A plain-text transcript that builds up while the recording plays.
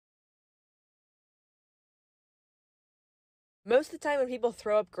Most of the time when people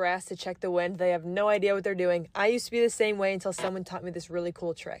throw up grass to check the wind, they have no idea what they're doing. I used to be the same way until someone taught me this really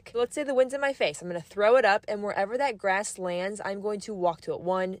cool trick. So let's say the wind's in my face. I'm going to throw it up, and wherever that grass lands, I'm going to walk to it.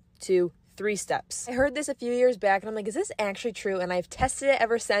 1, 2, 3 steps. I heard this a few years back and I'm like, is this actually true? And I've tested it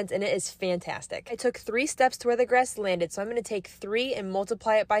ever since and it is fantastic. I took 3 steps to where the grass landed, so I'm going to take 3 and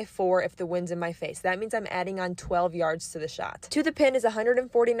multiply it by 4 if the wind's in my face. That means I'm adding on 12 yards to the shot. To the pin is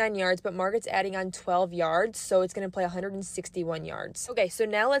 149 yards, but Margaret's adding on 12 yards, so it's going to play 161 yards. Okay, so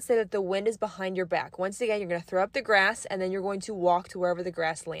now let's say that the wind is behind your back. Once again, you're going to throw up the grass and then you're going to walk to wherever the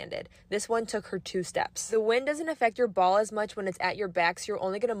grass landed. This one took her 2 steps. The wind doesn't affect your ball as much when it's at your back, so you're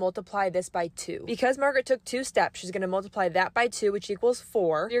only going to multiply this by 2. Because Margaret took 2 steps, she's going to multiply that by 2, which equals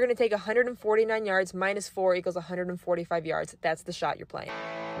 4. You're going to take 149 yards minus 4 equals 145 yards. That's the shot you're playing.